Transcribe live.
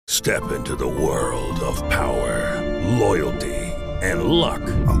Step into the world of power, loyalty, and luck.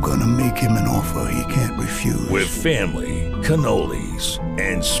 I'm gonna make him an offer he can't refuse. With family, cannolis,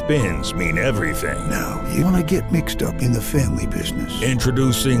 and spins mean everything. Now, you wanna get mixed up in the family business.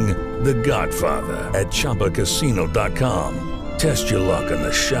 Introducing The Godfather at ChumbaCasino.com. Test your luck in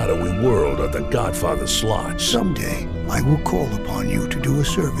the shadowy world of The Godfather slot. Someday, I will call upon you to do a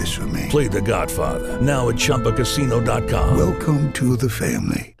service for me. Play The Godfather now at ChumbaCasino.com. Welcome to the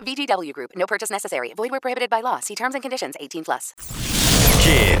family. VGW Group. No purchase necessary. Void where prohibited by law. See terms and conditions. 18+.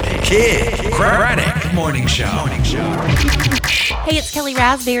 Kid Craddock Morning Show. Hey, it's Kelly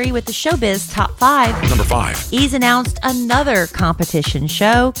Raspberry with the Showbiz Top 5. Number 5. He's announced another competition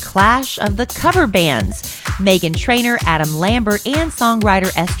show, Clash of the Cover Bands. Meghan Trainor, Adam Lambert, and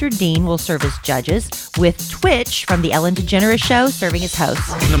songwriter Esther Dean will serve as judges, with Twitch from The Ellen DeGeneres Show serving as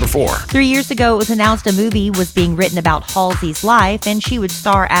host. Number 4. 3 years ago, it was announced a movie was being written about Halsey's life, and she would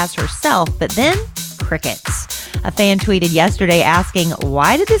star as herself, but then crickets. A fan tweeted yesterday asking,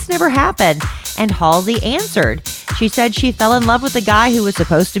 why did this never happen? And Halsey answered. She said she fell in love with the guy who was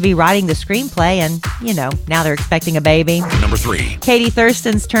supposed to be writing the screenplay, and, now they're expecting a baby. Number 3. Katie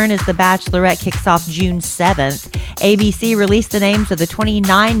Thurston's turn as The Bachelorette kicks off June 7th. ABC released the names of the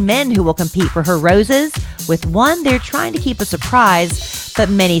 29 men who will compete for her roses. With one, they're trying to keep a surprise, but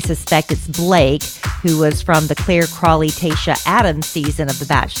many suspect it's Blake, who was from the Claire Crawley-Tayshia Adams season of The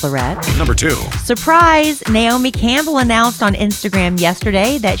Bachelorette. Number 2. Surprise! Naomi Campbell announced on Instagram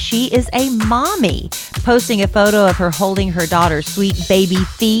yesterday that she is a mommy, posting a photo of her holding her daughter's sweet baby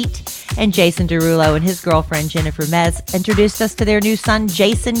feet. And Jason Derulo and his girlfriend Jennifer Mez introduced us to their new son,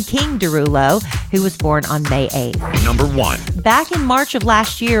 Jason King Derulo, who was born on May 8th. Number 1. Back in March of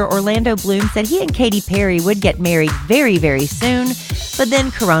last year, Orlando Bloom said he and Katy Perry would get married very, very soon, but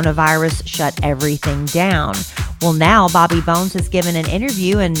then coronavirus shut everything down. Well, now Bobby Bones has given an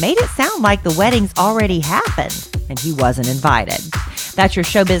interview and made it sound like the wedding's already happened, and he wasn't invited. That's your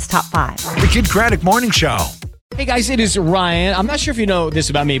Showbiz Top 5. The Kid Craddock Morning Show. Hey guys, it is Ryan. I'm not sure if you know this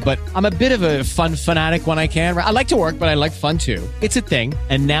about me, but I'm a bit of a fun fanatic when I can. I like to work, but I like fun too. It's a thing.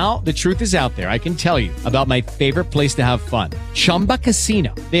 And now the truth is out there. I can tell you about my favorite place to have fun. Chumba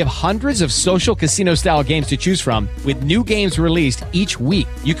Casino. They have hundreds of social casino style games to choose from with new games released each week.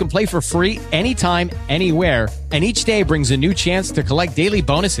 You can play for free anytime, anywhere. And each day brings a new chance to collect daily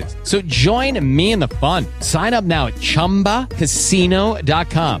bonuses. So join me in the fun. Sign up now at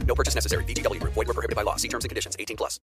ChumbaCasino.com. No purchase necessary. VGW Group. Void where prohibited by law. See terms and conditions. 18+.